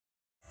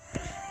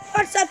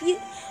What's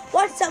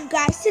up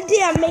guys? Today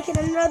I'm making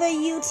another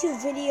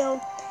YouTube video.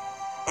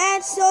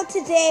 And so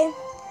today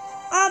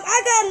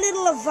I got a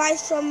little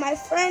advice from my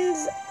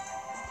friends.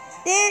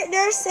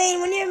 They're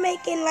saying when you're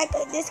making like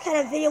this kind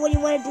of video, when you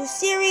want to do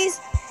series,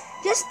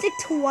 just stick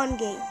to one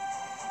game.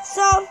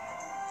 So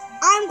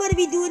I'm going to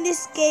be doing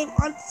this game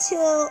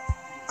until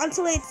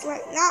it's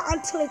like, not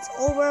until it's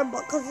over,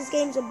 but because this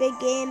game's a big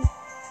game.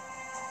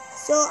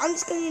 So I'm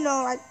just going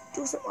to, like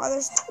do some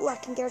others too. I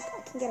can get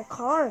a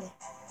card.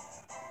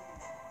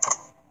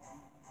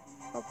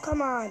 Oh,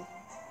 come on.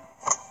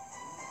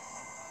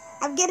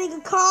 I'm getting a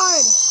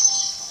card.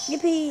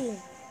 Yippee.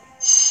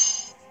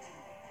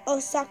 Oh,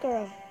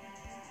 Sakura.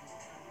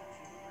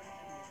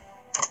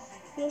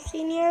 No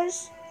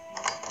seniors?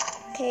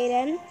 Okay,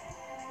 then.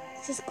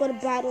 Let's just go to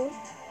battle.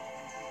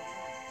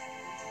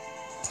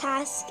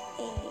 Task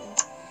A.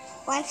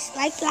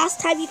 Like last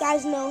time, you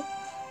guys know,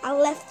 I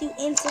left you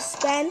in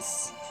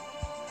suspense.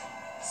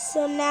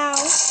 So now...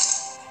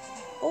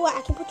 Oh,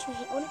 I can put you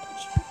here. I want to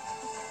put you...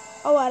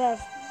 Oh,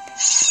 whatever.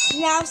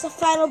 Now it's the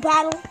final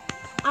battle.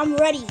 I'm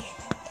ready.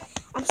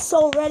 I'm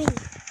so ready.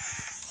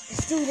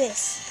 Let's do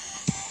this.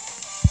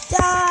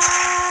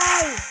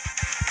 Die!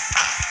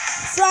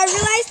 So I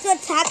realized to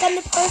attack on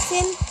the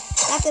person,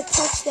 you have to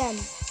touch them.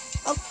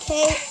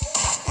 Okay.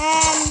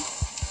 And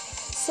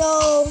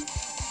so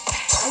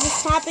I'm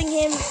just tapping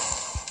him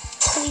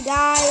till he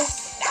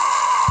dies.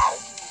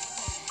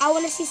 I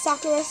want to see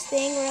Sakura's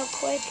thing real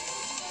quick.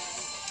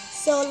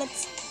 So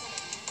let's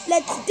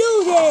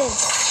do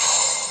this.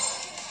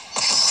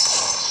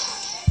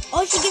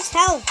 Oh, she gets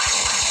health.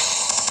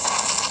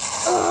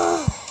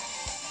 Ugh.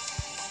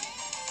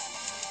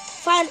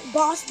 Final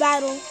boss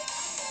battle.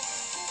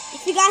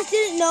 If you guys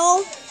didn't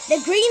know, the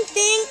green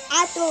thing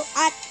at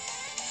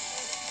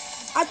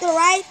the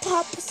right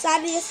top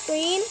side of your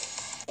screen,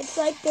 it's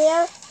right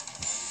there.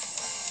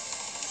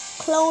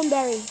 Clone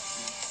berry.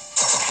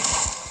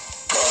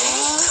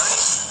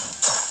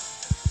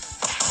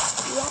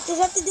 You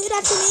have to do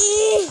that to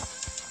me.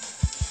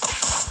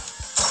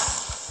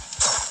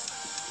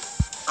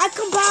 I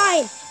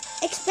combine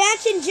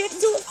expansion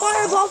Jitsu with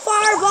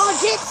fireball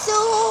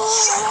Jitsu.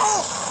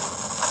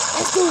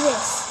 Let's do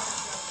this.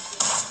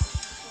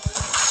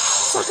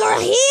 Sakura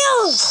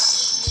heal.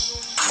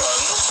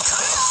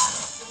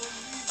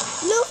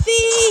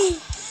 Luffy.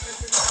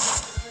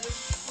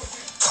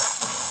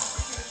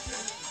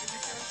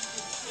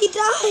 He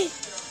died.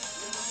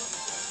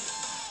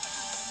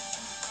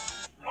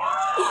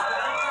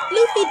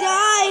 Luffy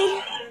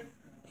died.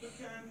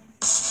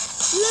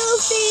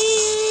 Luffy.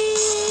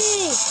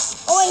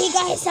 Oh, he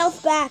got his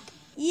health back.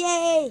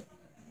 Yay.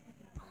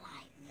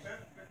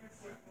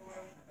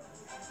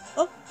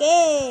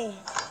 Okay.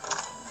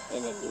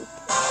 And a new.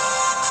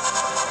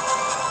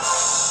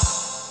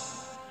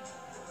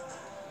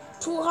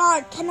 Too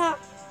hard. Cannot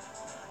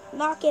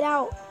knock it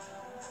out.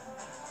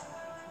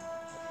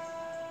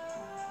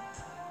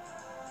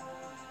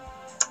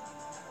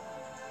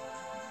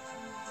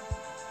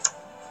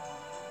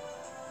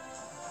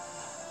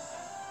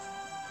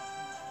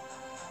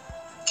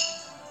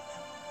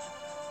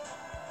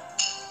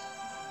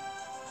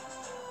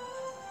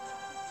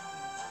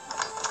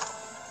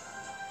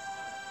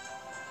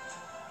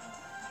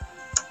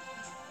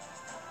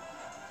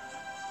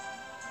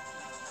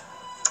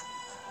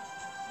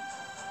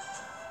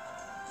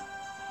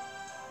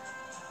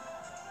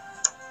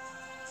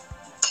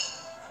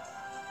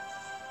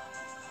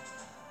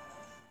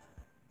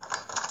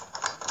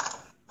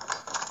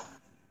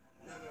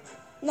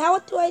 Now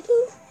what do I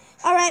do?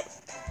 Alright,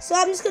 so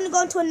I'm just going to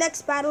go into a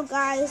next battle,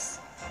 guys.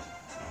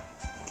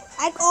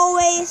 Like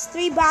always,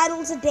 3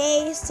 battles a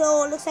day.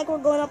 So it looks like we're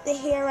going up to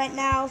here right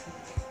now.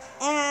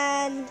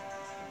 And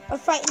we're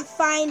fighting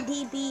Fine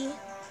DB.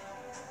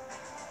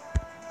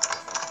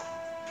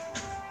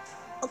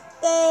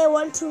 Okay,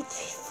 1, 2, 3,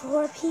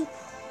 4 people.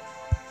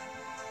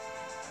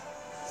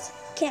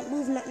 Can't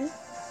move nothing.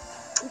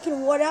 We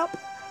can ward up.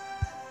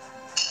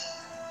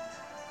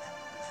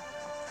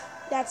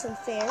 That's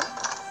unfair.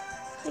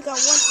 We got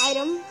 1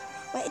 item,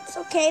 but it's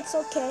okay, it's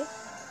okay.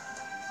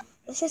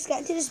 Let's just get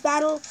into this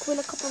battle, win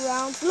a couple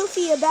rounds.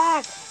 Luffy, you're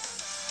back.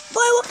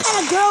 Boy, what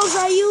kind of girls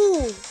are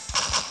you?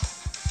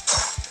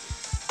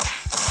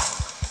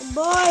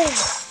 Boy.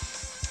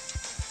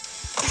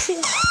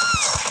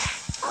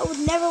 I would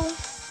never...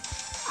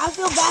 I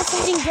feel bad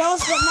fighting girls,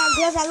 but not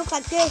girls that look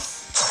like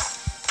this.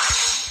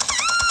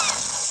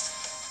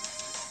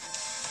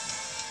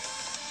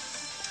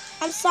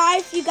 I'm sorry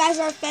if you guys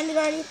are offended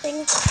or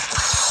anything.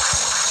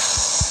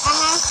 I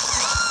have,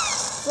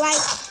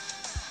 like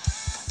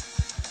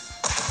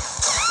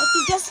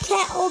you just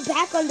can't hold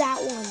back on that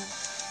one.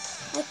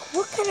 Like,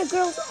 what kind of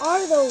girls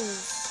are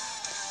those?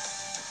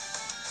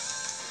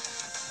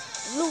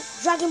 Look,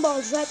 Dragon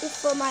Ball's right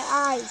before my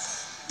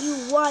eyes. You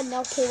won.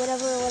 Okay,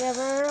 whatever.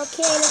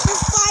 Okay, let's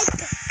just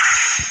fight.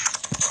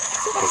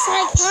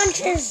 Suicide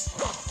punches.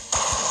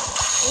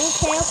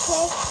 Okay.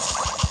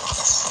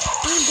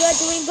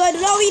 Doing good.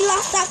 No, we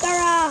lost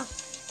Sakura.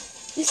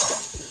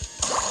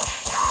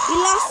 We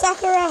lost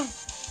Sakura.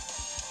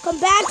 Come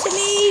back to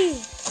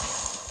me.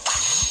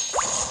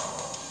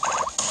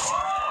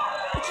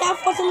 can't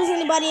afford to lose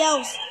anybody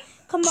else.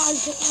 Come on,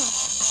 get up.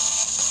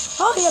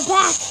 Oh, you're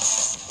back.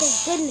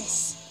 Thank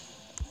goodness.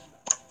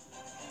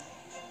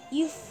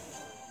 You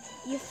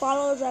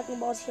follow Dragon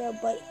Balls here,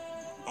 but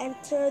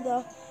enter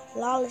the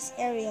lawless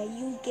area.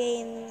 You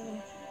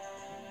gain...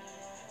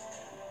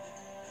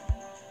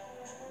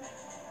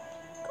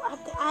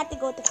 I have to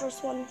go with the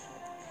first one.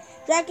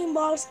 Dragon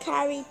Balls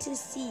carry to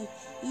sea.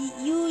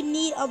 You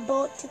need a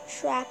boat to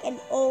track an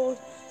old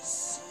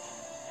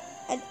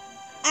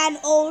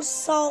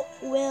salt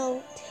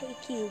will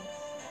take you.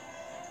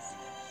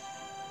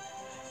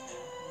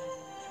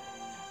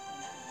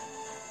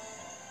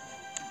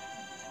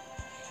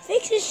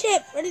 Fix your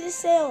ship, ready to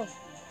sail.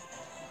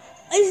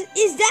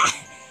 Is that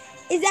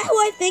who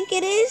I think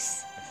it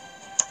is?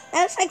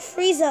 That looks like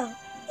Frieza.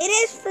 It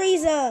is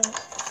Frieza.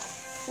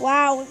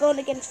 Wow, we're going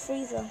against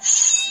Frieza.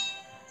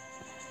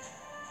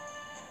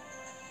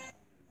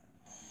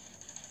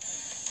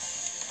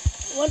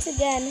 Once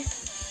again.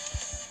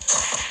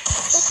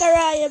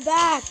 Sakura, you're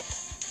back.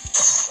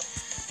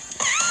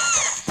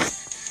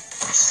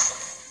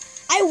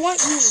 I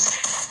want you.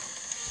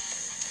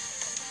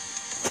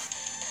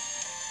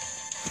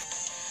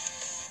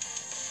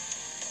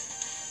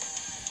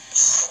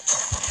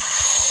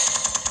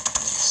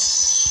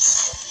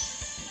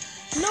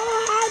 No,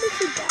 how did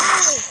you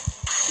die?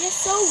 You're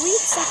so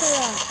weak,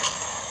 Sakura.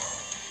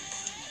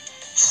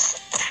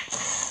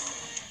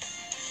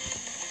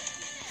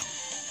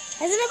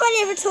 Has anybody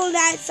ever told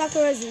that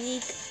Sakura's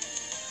weak?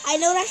 I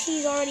know that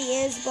she already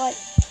is, but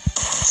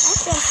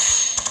that's just...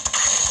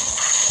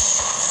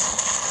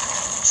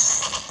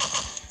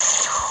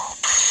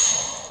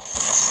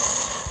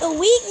 The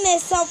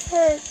weakness of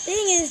her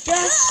thing is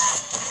just...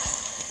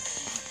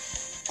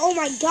 Oh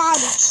my god.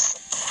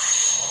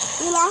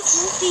 We lost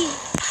Luffy.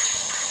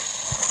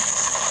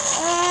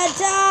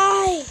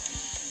 Die!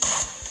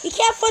 We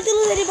can't afford to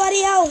lose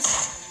anybody else.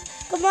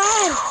 Come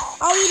on.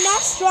 Are we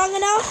not strong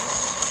enough?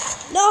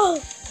 No.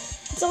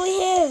 It's only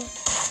him.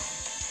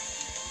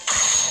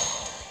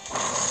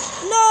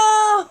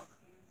 No!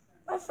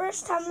 My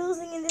first time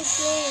losing in this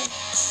game.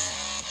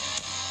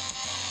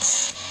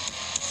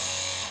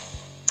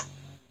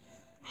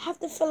 I have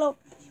to fill up.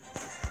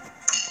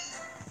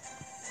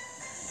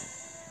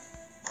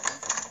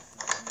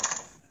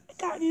 I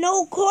got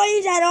no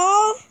coins at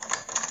all.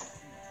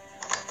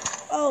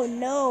 Oh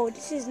no,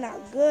 this is not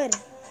good.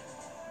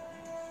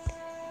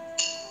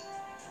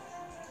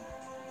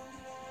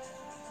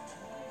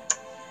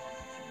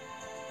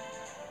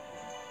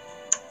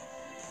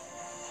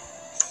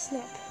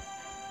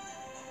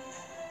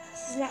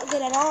 This is not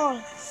good at all.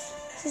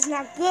 This is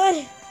not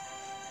good.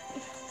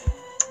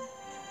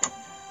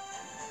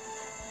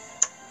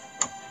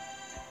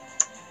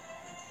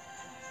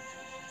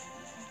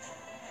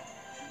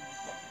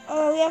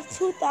 Oh, we have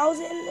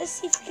 2,000. Let's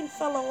see if we can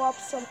follow up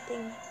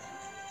something.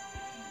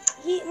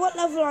 What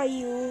level are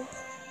you?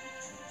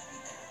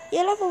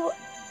 You're level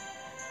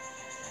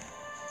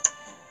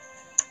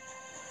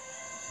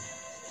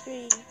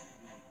 3.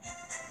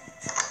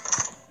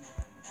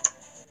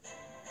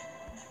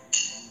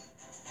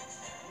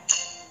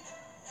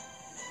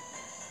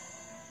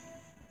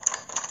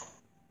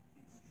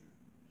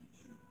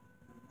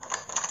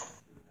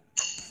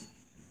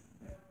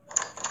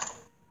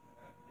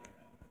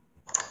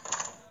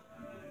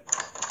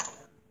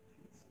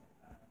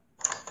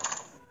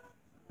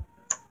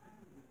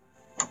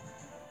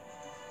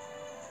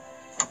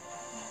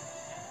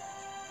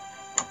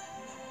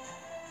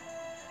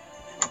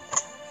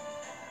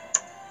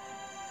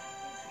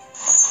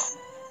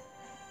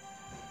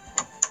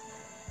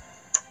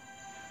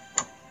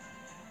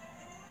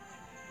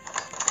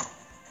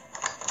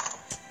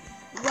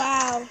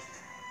 Wow.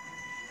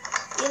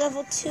 You're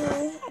level 2.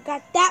 I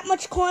got that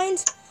much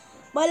coins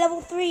by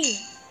level 3.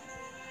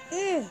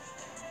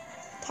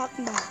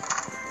 Talking about.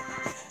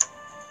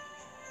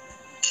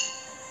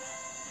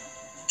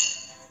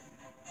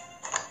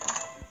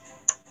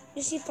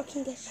 Let's see if I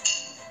can get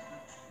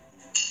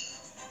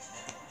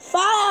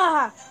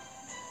fire.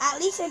 At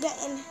least I'm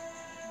getting.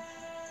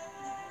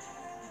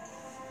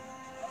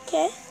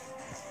 Okay.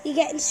 You're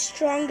getting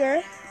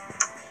stronger.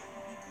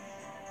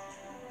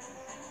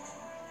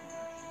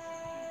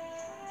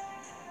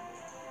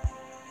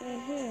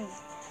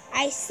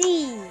 I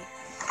see.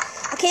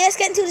 Okay, let's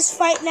get into this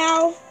fight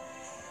now.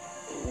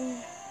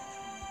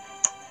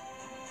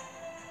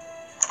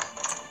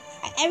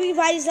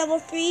 Everybody's level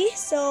 3,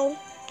 so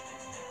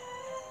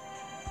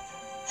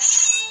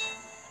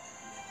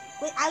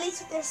wait, at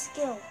least with their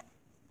skill.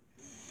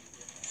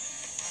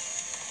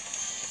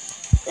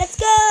 Let's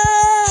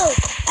go!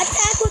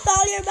 Attack with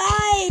all your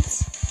might!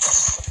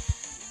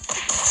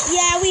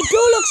 Yeah, we do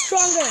look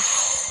stronger.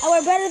 And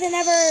we're better than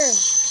ever.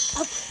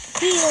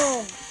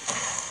 Appeal.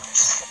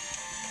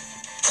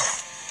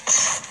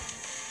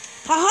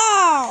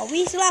 Haha!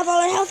 We still have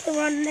all our health and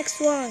we're on the next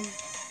one.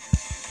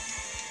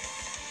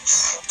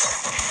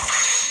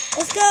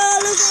 Let's go,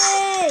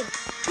 Luffy!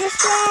 You're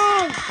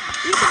strong!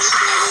 You can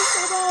destroy these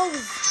turbos!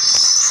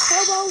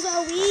 Turbos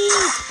are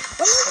weak!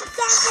 We're losing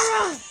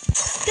Sakura!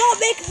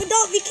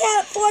 We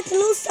can't afford to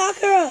lose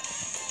Sakura!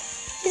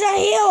 He's our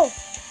heel.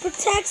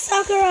 Protect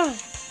Sakura.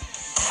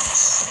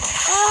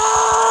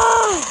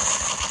 Oh!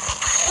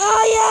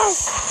 Oh,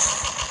 yes.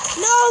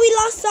 No, we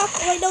lost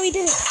Sakura. Wait, no, we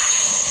didn't.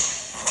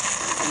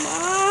 Come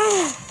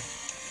on.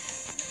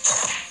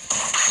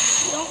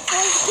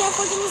 Can't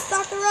forget Miss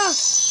Sakura.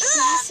 He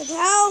lost some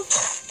health.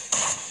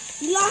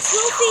 You lost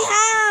Luffy.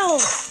 How?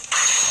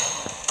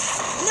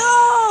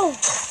 No.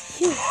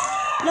 Phew.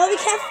 No, we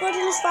can't forget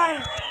this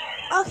fire.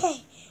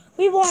 Okay,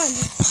 we won.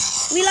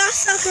 We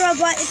lost Sakura,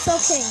 but it's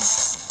okay.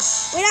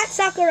 We're not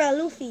Sakura,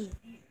 Luffy.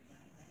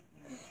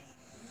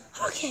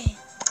 Okay.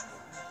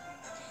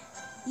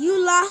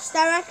 You lost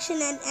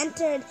direction and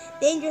entered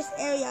dangerous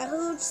area.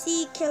 Huge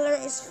Sea Killer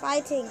is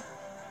fighting.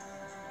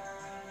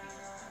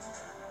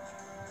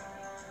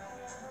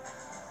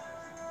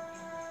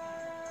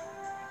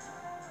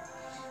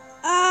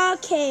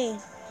 Okay.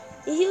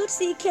 The huge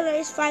Sea Killer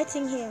is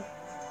fighting here.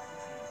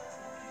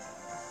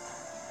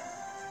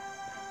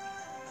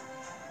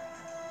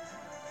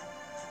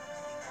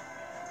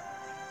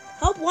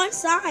 Help one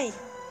side.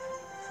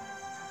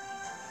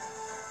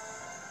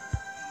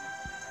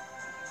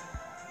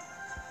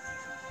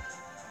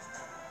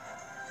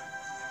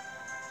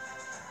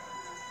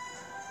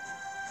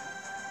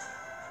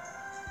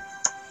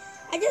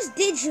 I just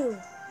did you.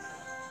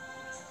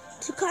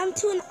 To come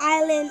to an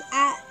island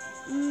at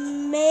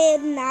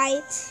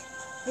midnight,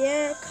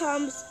 there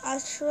comes a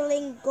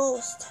shrilling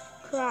ghost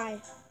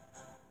cry.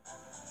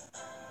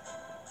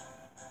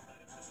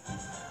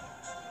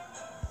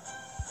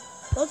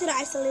 Go to the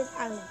isolated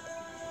island.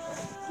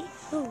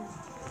 Ooh.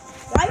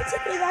 Why you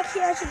took me back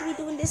here? I should be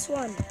doing this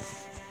one.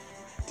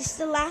 This is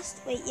the last.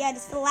 Wait, yeah,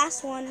 this is the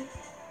last one.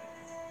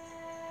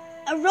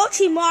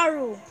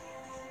 Orochimaru.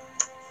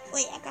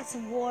 Wait, I got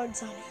some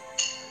wards on it.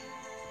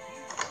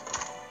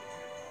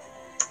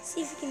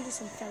 See if we can do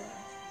some filler.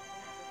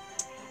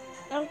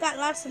 I don't got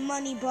lots of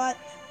money, but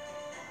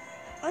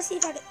let's see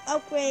if I can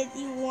upgrade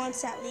you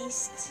once at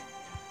least.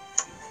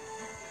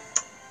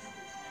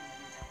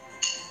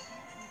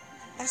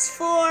 That's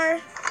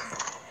 4.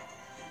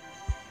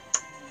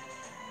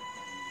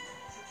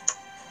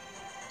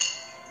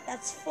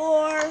 That's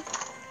 4.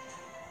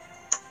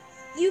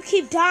 You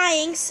keep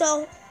dying,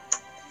 so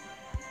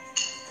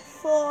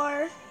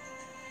 4.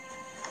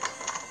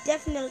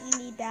 Definitely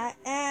need that.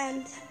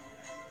 And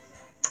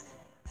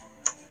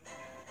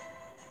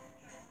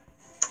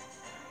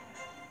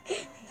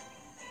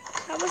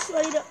how much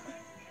money do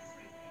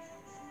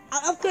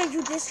I'll upgrade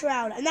you this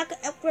round. I'm not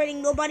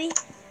upgrading nobody,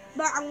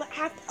 but I'm gonna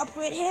have to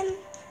upgrade him.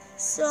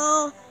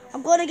 So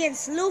I'm going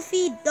against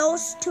Luffy,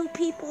 those 2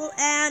 people,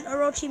 and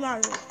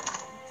Orochimaru.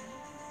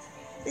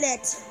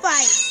 Let's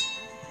fight.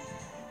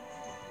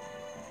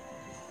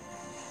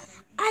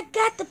 I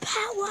got the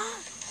power.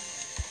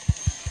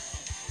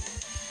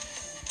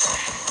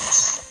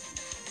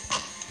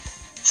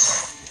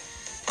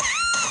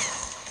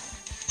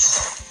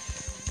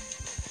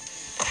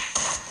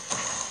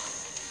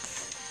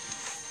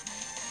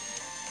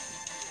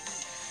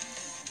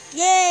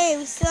 Yay,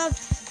 we still have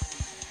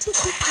 2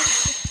 people.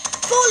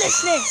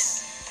 Foolishness!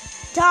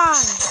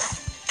 Die!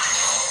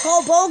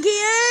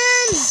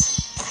 Hobogians!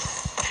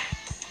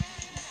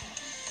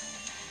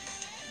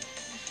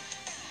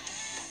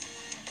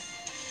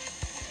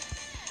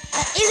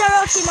 That is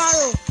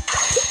Orochimaru.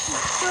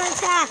 For an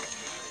attack.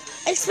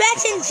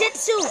 Expansion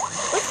Jutsu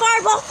with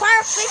Fireball,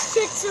 Fire Fist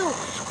Jutsu.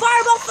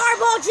 Fireball,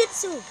 Fireball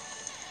Jutsu.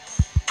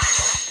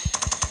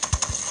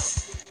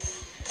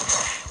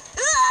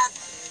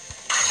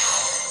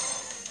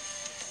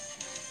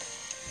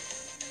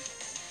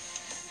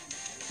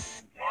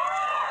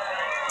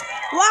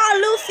 Wow,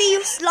 Luffy,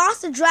 you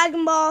lost the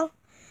Dragon Ball.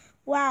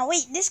 Wow,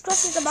 wait, this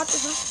quest is about to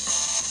go.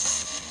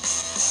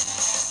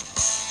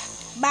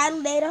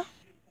 Battle data.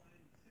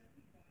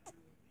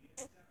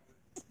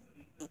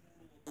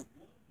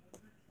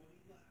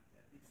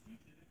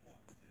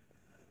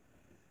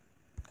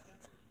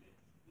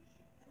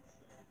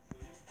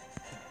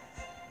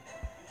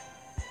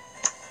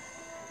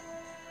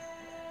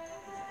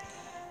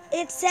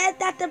 It said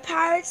that the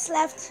pirates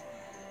left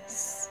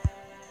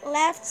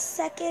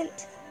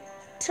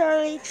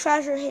secondary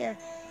treasure here.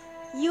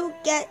 You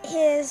get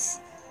his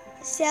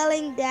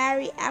sailing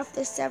diary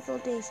after several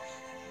days.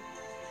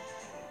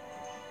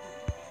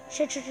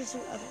 Share treasures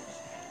with others.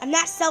 I'm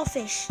not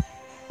selfish,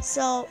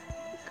 so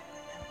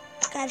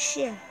gotta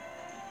share.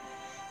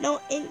 No,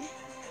 in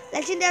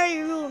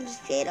legendary runes,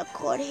 Jade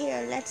Accord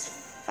here. Let's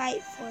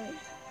fight for it.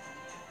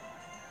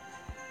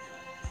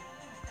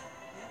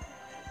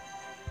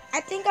 I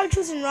think I'm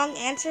choosing wrong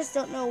answers.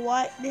 Don't know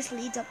what this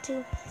leads up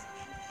to.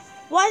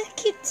 Why do you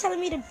keep telling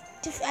me to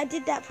I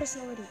did that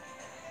person already?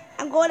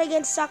 I'm going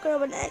against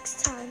Sakura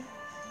next time.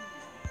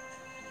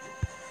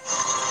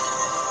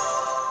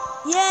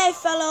 Yay,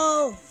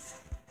 fellow!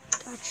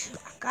 Got you.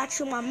 I got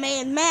you, my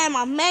man,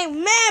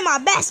 my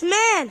best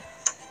man.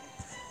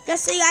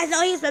 Just so you guys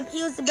know,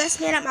 he was the best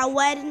man at my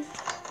wedding.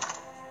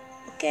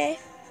 Okay.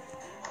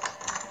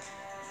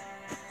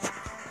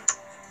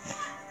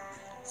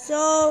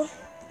 So.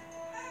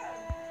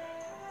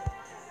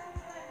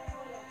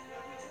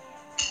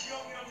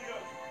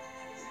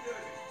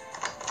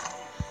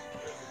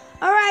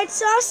 Alright,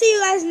 so I'll see you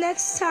guys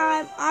next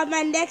time on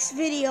my next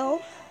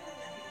video.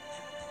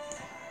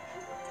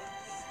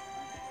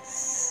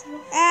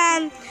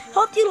 And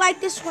hope you like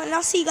this one.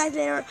 I'll see you guys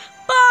later.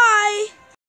 Bye!